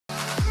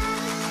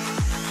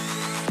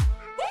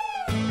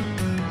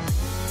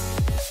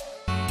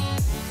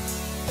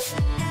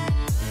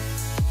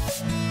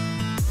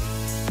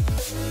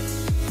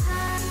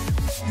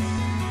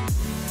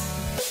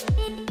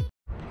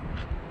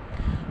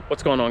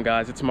What's going on,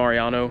 guys? It's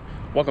Mariano.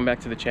 Welcome back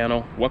to the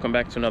channel. Welcome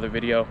back to another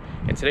video.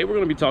 And today we're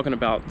going to be talking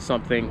about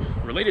something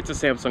related to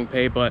Samsung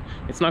Pay, but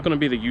it's not going to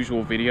be the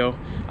usual video.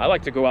 I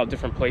like to go out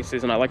different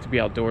places and I like to be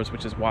outdoors,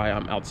 which is why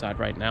I'm outside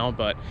right now.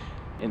 But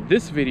in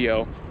this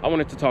video, I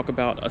wanted to talk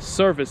about a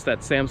service that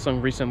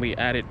Samsung recently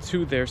added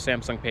to their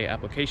Samsung Pay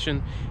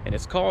application, and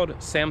it's called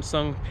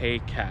Samsung Pay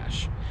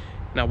Cash.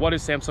 Now, what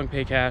is Samsung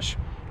Pay Cash?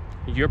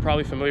 You're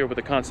probably familiar with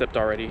the concept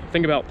already.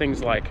 Think about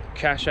things like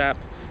Cash App,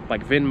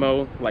 like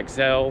Venmo, like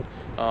Zelle.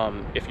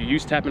 If you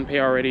use Tap and Pay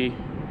already,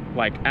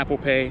 like Apple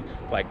Pay,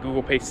 like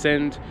Google Pay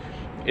Send.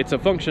 It's a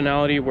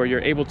functionality where you're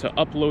able to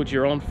upload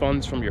your own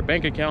funds from your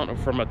bank account or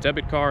from a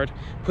debit card,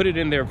 put it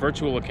in their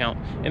virtual account,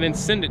 and then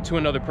send it to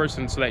another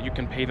person so that you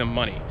can pay them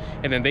money.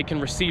 And then they can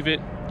receive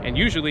it, and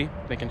usually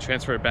they can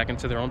transfer it back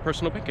into their own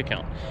personal bank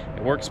account.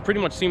 It works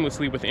pretty much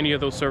seamlessly with any of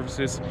those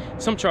services.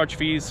 Some charge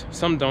fees,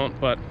 some don't,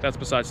 but that's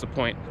besides the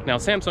point. Now,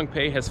 Samsung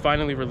Pay has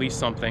finally released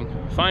something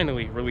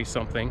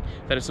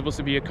that is supposed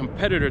to be a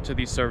competitor to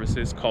these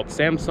services called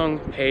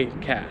Samsung Pay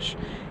Cash.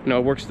 You know,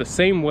 it works the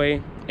same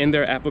way in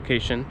their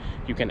application.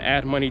 You can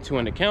add money to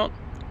an account,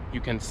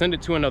 you can send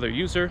it to another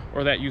user,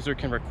 or that user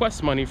can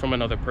request money from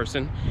another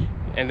person,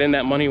 and then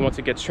that money, once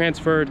it gets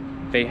transferred,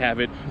 they have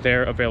it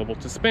there available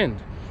to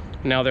spend.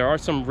 Now, there are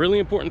some really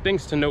important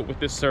things to note with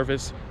this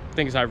service,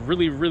 things I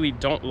really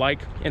don't like,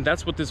 and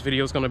that's what this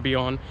video is going to be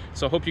on.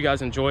 So I hope you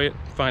guys enjoy it,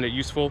 find it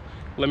useful.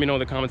 Let me know in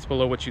the comments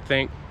below what you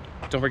think.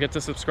 Don't forget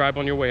to subscribe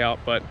on your way out,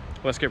 but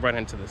let's get right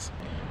into this.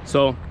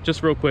 So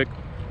just real quick,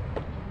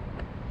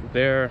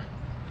 there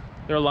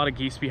are a lot of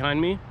geese behind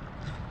me,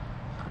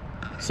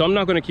 so I'm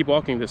not going to keep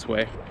walking this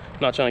way. I'm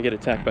not trying to get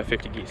attacked by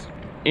 50 geese.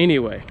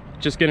 Anyway,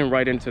 just getting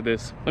right into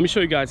this, let me show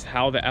you guys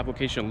how the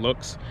application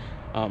looks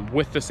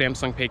with the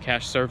Samsung Pay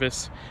Cash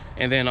service,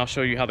 and then I'll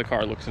show you how the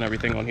card looks and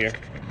everything on here.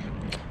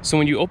 So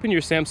when you open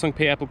your Samsung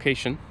Pay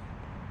application,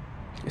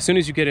 as soon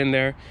as you get in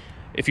there,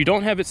 if you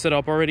don't have it set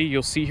up already,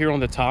 you'll see here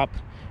on the top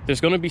there's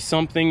going to be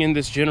something in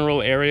this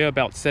general area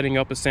about setting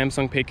up a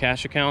Samsung Pay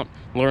Cash account,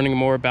 learning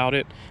more about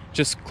it.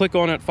 Just click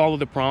on it, follow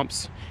the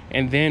prompts,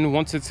 and then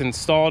once it's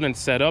installed and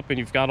set up and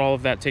you've got all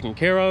of that taken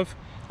care of,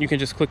 you can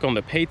just click on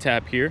the Pay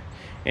tab here,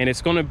 and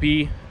it's going to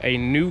be a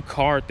new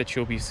card that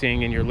you'll be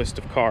seeing in your list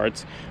of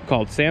cards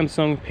called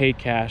Samsung Pay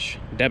Cash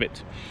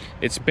Debit.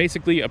 It's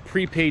basically a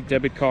prepaid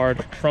debit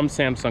card from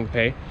Samsung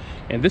Pay,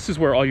 and this is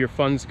where all your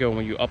funds go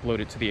when you upload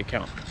it to the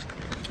account.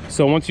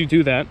 So once you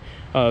do that,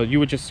 you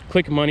would just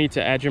click money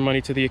to add your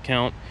money to the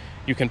account.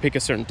 You can pick a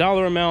certain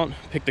dollar amount,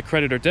 pick the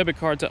credit or debit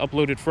card to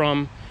upload it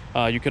from.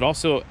 You could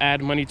also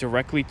add money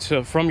directly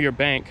from your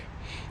bank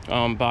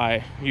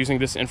by using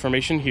this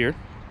information here.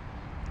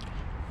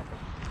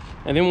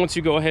 And then once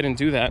you go ahead and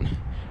do that,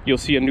 you'll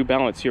see a new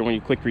balance here when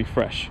you click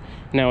refresh.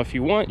 Now, if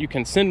you want, you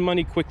can send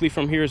money quickly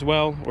from here as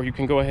well, or you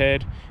can go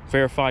ahead,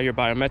 verify your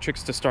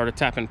biometrics to start a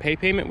tap and pay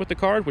payment with the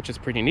card, which is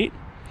pretty neat.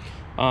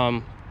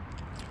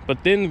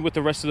 But then with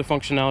the rest of the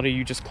functionality,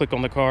 you just click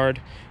on the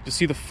card. You'll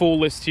see the full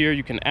list here.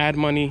 You can add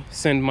money,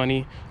 send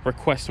money,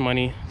 request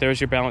money.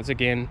 There's your balance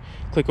again.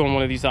 Click on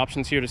one of these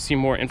options here to see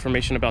more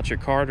information about your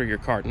card or your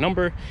card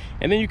number.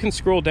 And then you can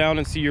scroll down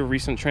and see your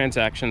recent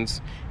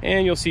transactions.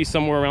 And you'll see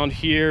somewhere around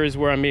here is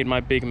where I made my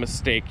big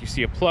mistake. You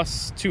see a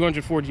plus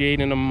 248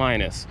 and a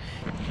minus.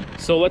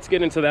 So let's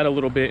get into that a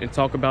little bit and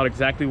talk about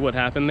exactly what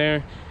happened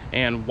there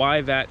and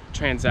why that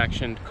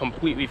transaction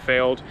completely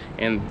failed,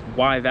 and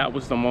why that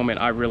was the moment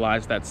I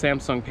realized that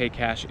Samsung Pay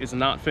Cash is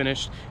not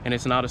finished and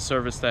it's not a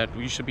service that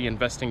you should be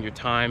investing your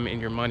time and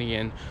your money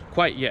in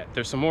quite yet.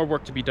 There's some more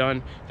work to be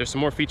done, there's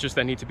some more features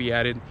that need to be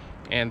added,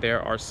 and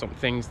there are some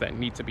things that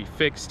need to be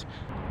fixed.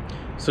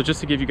 So just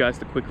to give you guys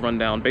the quick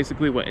rundown,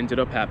 basically what ended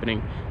up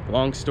happening,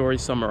 long story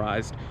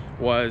summarized,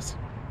 was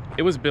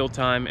it was bill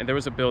time and there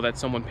was a bill that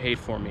someone paid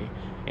for me,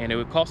 and it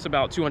would cost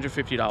about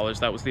 $250.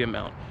 That was the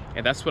amount,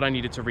 and that's what I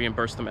needed to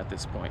reimburse them at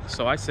this point.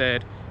 So I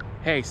said,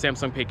 hey,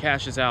 Samsung Pay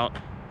Cash is out,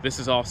 this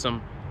is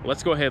awesome,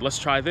 let's go ahead, let's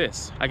try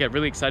this. I get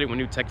really excited when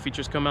new tech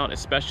features come out,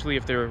 especially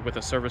if they're with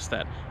a service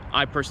that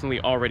I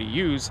personally already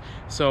use.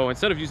 So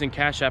instead of using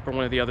Cash App or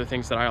one of the other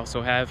things that I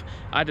also have,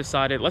 I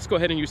decided let's go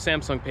ahead and use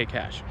Samsung Pay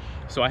Cash.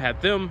 So I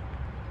had them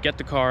get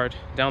the card,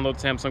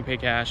 download Samsung Pay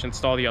Cash,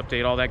 install the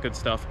update, all that good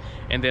stuff,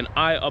 and then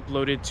I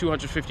uploaded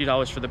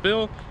 $250 for the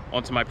bill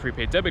onto my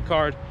prepaid debit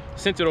card,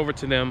 sent it over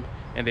to them,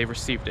 and they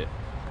received it.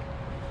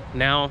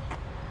 Now,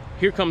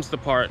 here comes the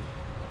part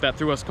that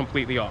threw us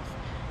completely off.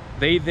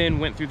 They then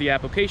went through the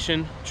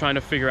application trying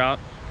to figure out,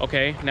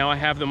 okay, now I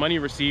have the money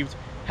received,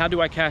 how do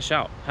I cash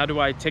out? How do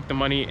I take the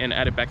money and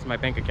add it back to my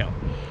bank account?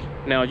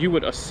 Now, you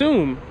would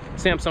assume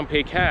Samsung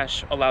Pay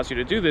Cash allows you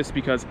to do this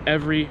because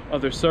every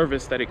other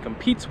service that it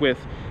competes with,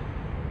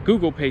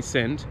 Google Pay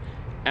Send,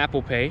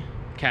 Apple Pay,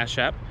 Cash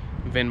App,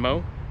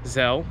 Venmo,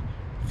 Zelle,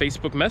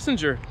 Facebook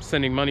Messenger,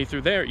 sending money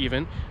through there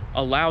even,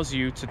 allows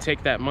you to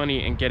take that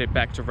money and get it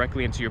back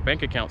directly into your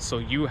bank account so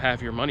you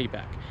have your money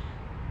back.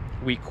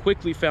 We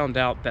quickly found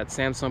out that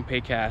Samsung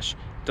Pay Cash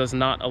does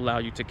not allow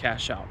you to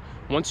cash out.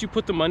 Once you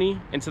put the money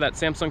into that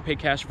Samsung Pay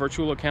Cash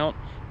virtual account,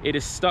 it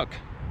is stuck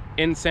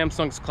in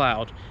Samsung's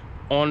cloud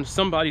on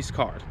somebody's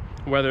card.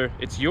 Whether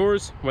it's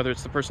yours, whether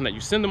it's the person that you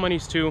send the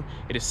monies to,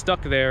 it is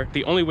stuck there.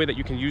 The only way that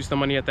you can use the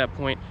money at that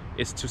point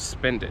is to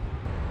spend it.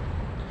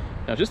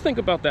 Now just think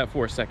about that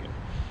for a second.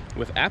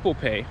 With Apple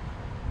Pay,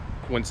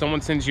 when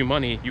someone sends you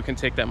money, you can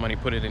take that money,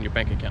 put it in your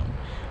bank account.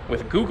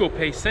 With Google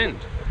Pay Send,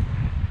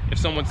 if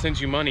someone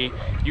sends you money,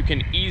 you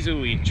can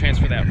easily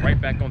transfer that right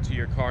back onto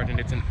your card, and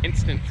it's an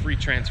instant free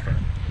transfer.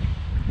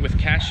 With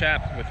Cash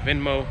App, with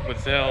Venmo, with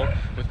Zelle,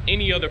 with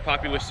any other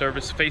popular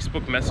service,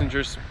 Facebook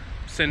Messenger's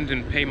send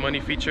and pay money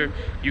feature,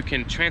 you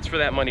can transfer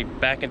that money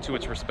back into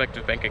its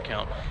respective bank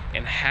account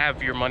and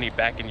have your money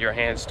back in your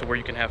hands to where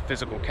you can have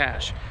physical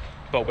cash.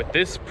 But with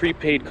this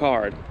prepaid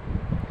card,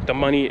 the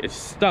money is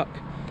stuck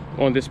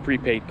on this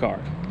prepaid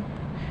card.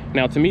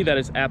 Now, to me, that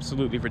is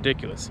absolutely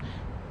ridiculous.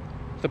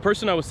 The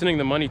person I was sending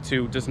the money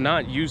to does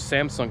not use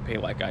Samsung Pay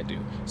like I do.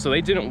 So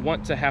they didn't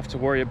want to have to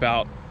worry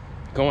about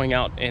going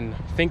out and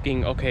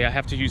thinking, okay, I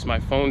have to use my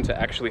phone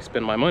to actually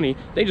spend my money.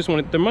 They just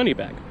wanted their money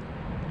back.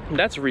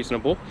 That's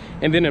reasonable.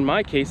 And then in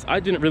my case, I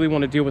didn't really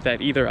want to deal with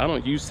that either. I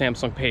don't use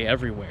Samsung Pay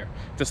everywhere,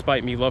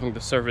 despite me loving the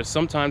service.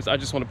 Sometimes I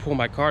just want to pull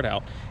my card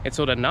out. And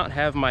so to not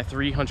have my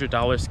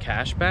 $300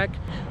 cash back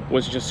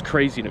was just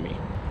crazy to me.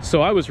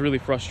 So I was really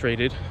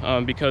frustrated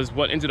because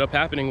what ended up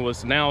happening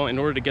was, now in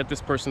order to get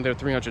this person their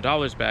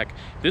 $300 back,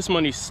 this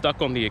money's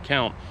stuck on the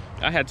account.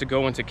 I had to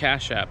go into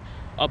Cash App,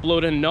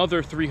 upload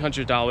another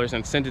 $300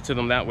 and send it to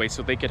them that way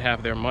so they could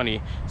have their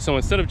money. So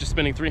instead of just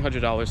spending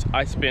 $300,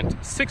 I spent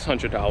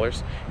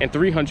 $600, and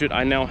 $300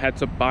 I now had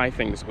to buy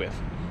things with.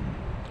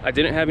 I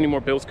didn't have any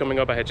more bills coming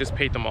up. I had just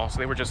paid them all, so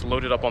they were just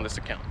loaded up on this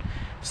account.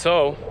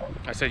 So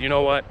I said, you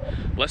know what,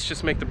 let's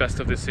just make the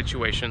best of this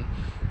situation.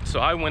 So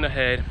I went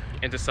ahead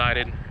and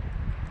decided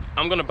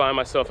I'm gonna buy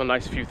myself a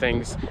nice few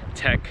things,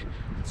 tech,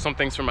 some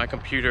things for my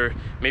computer,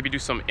 maybe do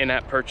some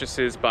in-app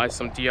purchases, buy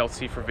some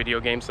DLC for video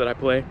games that I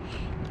play.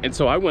 And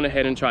so I went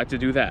ahead and tried to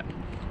do that.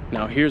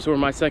 Now here's where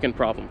my second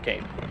problem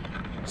came.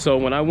 So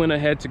when I went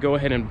ahead to go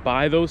ahead and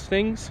buy those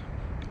things,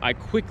 I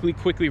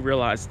quickly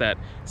realized that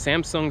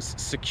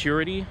Samsung's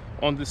security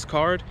on this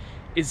card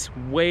is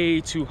way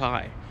too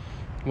high.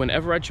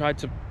 Whenever I tried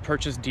to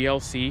purchase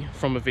DLC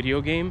from a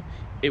video game,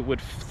 it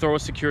would throw a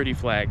security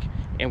flag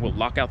and would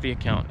lock out the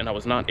account, and I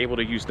was not able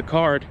to use the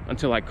card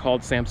until I called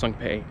Samsung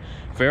Pay,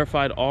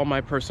 verified all my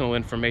personal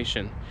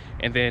information,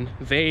 and then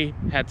they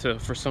had to,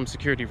 for some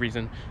security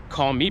reason,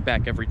 call me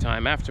back every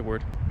time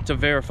afterward to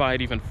verify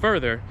it even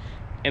further,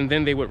 and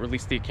then they would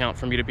release the account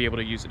for me to be able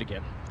to use it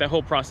again. That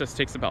whole process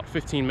takes about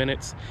 15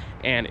 minutes,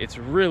 and it's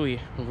really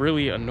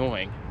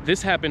annoying.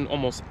 This happened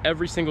almost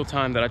every single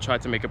time that I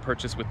tried to make a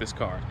purchase with this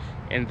card,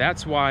 and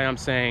that's why I'm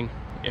saying,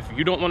 if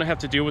you don't want to have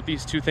to deal with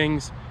these two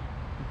things,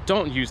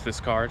 don't use this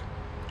card.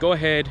 Go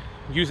ahead,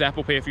 use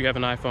Apple Pay if you have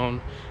an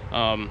iPhone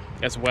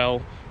as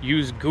well.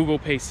 Use Google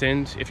Pay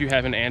Send if you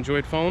have an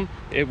Android phone.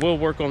 It will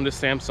work on this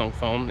Samsung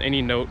phone,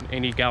 any Note,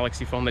 any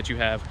Galaxy phone that you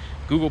have.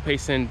 Google Pay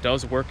Send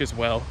does work as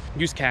well.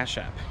 Use Cash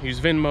App, use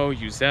Venmo,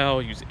 use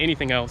Zelle, use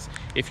anything else.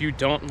 If you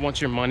don't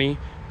want your money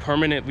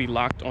permanently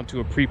locked onto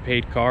a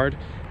prepaid card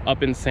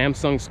up in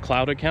Samsung's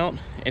cloud account,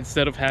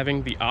 instead of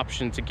having the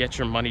option to get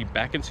your money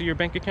back into your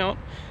bank account,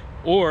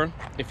 or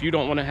if you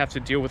don't want to have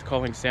to deal with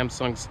calling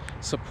Samsung's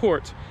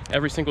support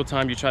every single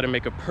time you try to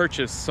make a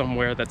purchase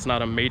somewhere that's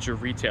not a major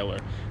retailer.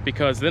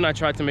 Because then I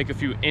tried to make a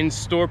few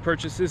in-store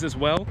purchases as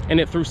well, and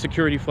it threw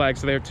security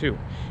flags there too.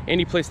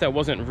 Any place that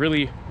wasn't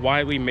really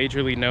widely,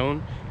 majorly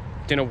known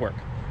didn't work.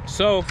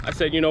 So I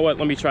said, you know what,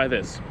 let me try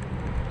this.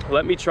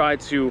 Let me try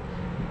to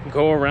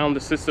go around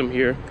the system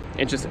here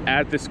and just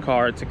add this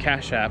card to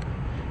Cash App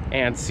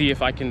and see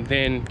if I can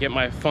then get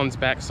my funds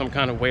back some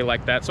kind of way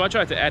like that. So I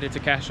tried to add it to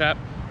Cash App.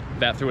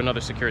 That threw another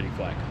security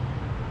flag.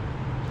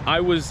 I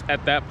was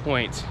at that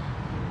point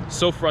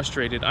so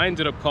frustrated. I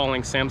ended up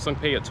calling Samsung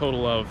Pay a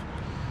total of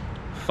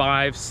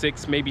 5,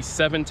 6, maybe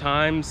 7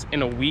 times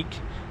in a week,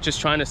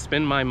 just trying to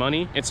spend my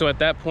money. And so at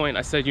that point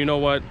I said, you know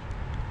what,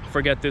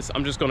 forget this.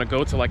 I'm just gonna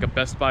go to like a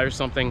Best Buy or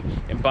something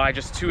and buy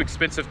just 2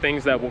 expensive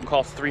things that will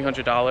cost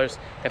 $300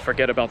 and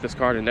forget about this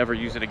card and never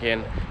use it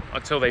again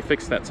until they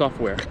fix that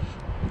software.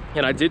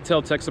 And I did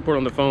tell tech support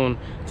on the phone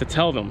to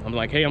tell them, I'm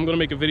like, hey, I'm gonna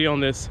make a video on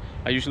this.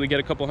 I usually get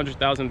a couple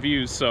 100,000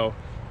 views, so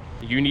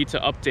you need to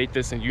update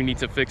this and you need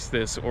to fix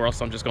this, or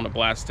else I'm just gonna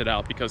blast it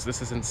out because this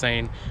is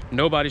insane.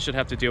 Nobody should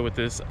have to deal with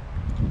this,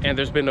 and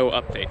there's been no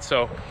update.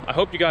 So I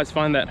hope you guys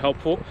find that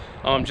helpful.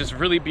 Just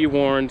really be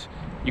warned,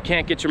 you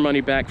can't get your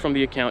money back from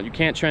the account. You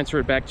can't transfer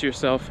it back to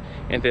yourself.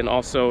 And then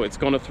also it's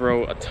gonna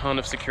throw a ton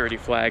of security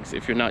flags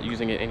if you're not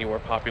using it anywhere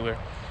popular.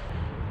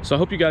 So I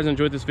hope you guys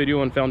enjoyed this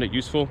video and found it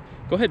useful.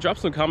 Go ahead, drop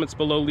some comments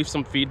below, leave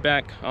some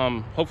feedback.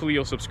 Hopefully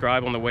you'll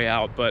subscribe on the way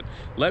out, but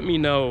let me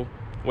know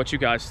what you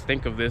guys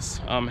think of this.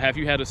 Have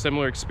you had a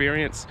similar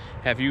experience?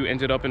 Have you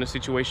ended up in a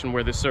situation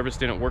where this service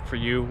didn't work for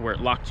you, where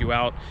it locked you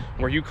out?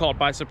 Were you caught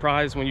by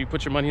surprise when you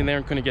put your money in there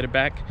and couldn't get it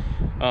back?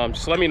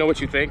 Just let me know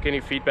what you think. Any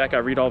feedback, I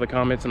read all the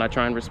comments and I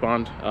try and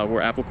respond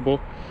where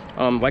applicable.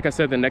 Like I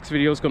said, the next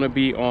video is gonna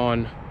be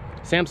on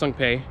Samsung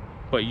Pay,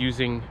 but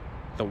using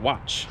the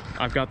watch.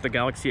 I've got the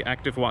Galaxy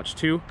Active Watch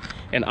 2,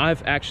 and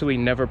I've actually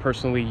never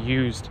personally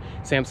used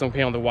Samsung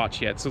Pay on the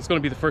watch yet. So it's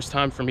gonna be the first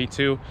time for me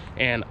too.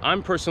 And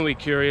I'm personally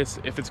curious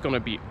if it's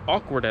gonna be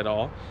awkward at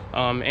all,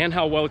 and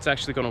how well it's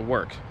actually gonna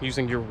work.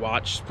 Using your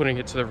watch, putting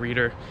it to the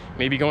reader,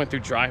 maybe going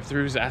through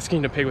drive-thrus,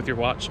 asking to pay with your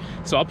watch.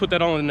 So I'll put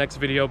that on in the next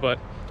video, but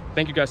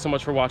thank you guys so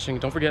much for watching.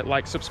 Don't forget,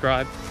 like,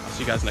 subscribe. I'll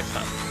see you guys next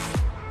time.